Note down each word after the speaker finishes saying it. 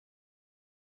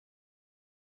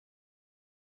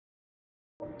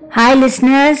Hi,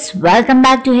 listeners. Welcome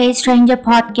back to Hey Stranger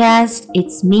podcast.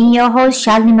 It's me, your host,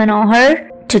 Shalini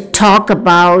Manohar, to talk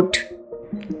about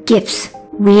gifts.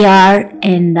 We are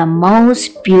in the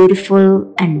most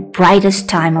beautiful and brightest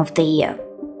time of the year.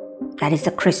 That is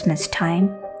the Christmas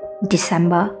time,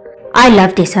 December. I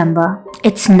love December.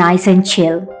 It's nice and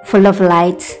chill, full of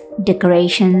lights,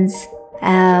 decorations,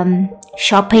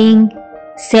 shopping,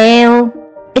 sale.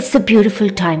 It's the beautiful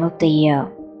time of the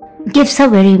year. Gifts are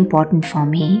very important for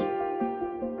me.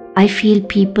 I feel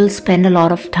people spend a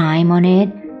lot of time on it,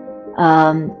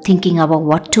 thinking about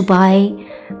what to buy,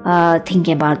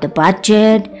 thinking about the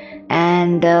budget,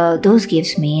 and those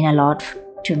gifts mean a lot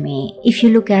to me. If you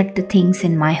look at the things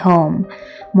in my home,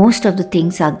 most of the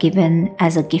things are given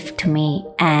as a gift to me,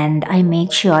 and I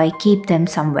make sure I keep them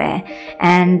somewhere.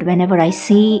 And whenever I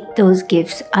see those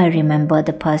gifts, I remember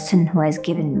the person who has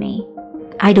given me.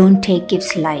 I don't take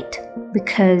gifts light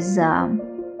because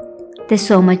there's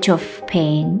so much of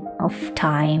pain, of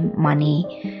time,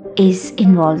 money is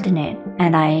involved in it,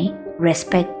 and I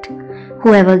respect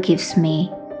whoever gives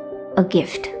me a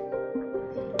gift.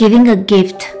 Giving a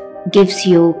gift gives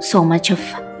you so much of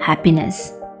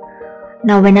happiness.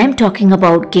 Now, when I'm talking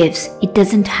about gifts, it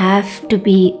doesn't have to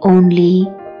be only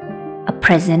a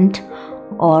present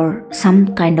or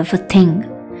some kind of a thing,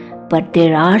 but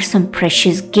there are some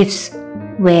precious gifts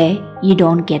where you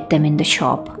don't get them in the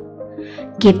shop.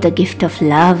 Give the gift of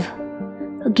love,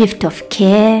 a gift of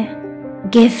care,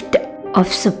 gift of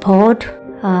support,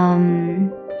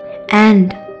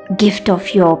 and gift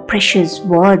of your precious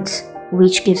words,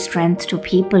 which give strength to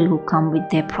people who come with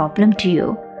their problem to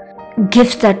you.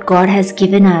 Gifts that God has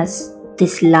given us,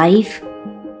 this life,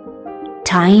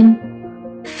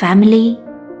 time, family,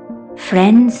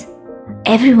 friends,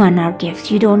 everyone are gifts.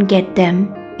 You don't get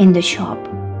them in the shop.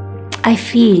 I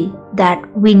feel that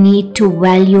we need to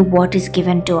value what is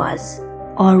given to us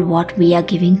or what we are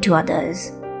giving to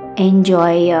others.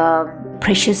 Enjoy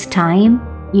precious time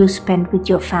you spend with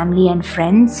your family and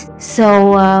friends.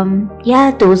 So,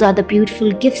 those are the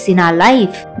beautiful gifts in our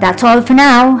life. That's all for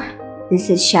now. This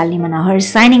is Shalini Manohar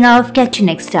signing off. Catch you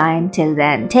next time. Till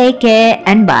then, take care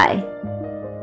and bye.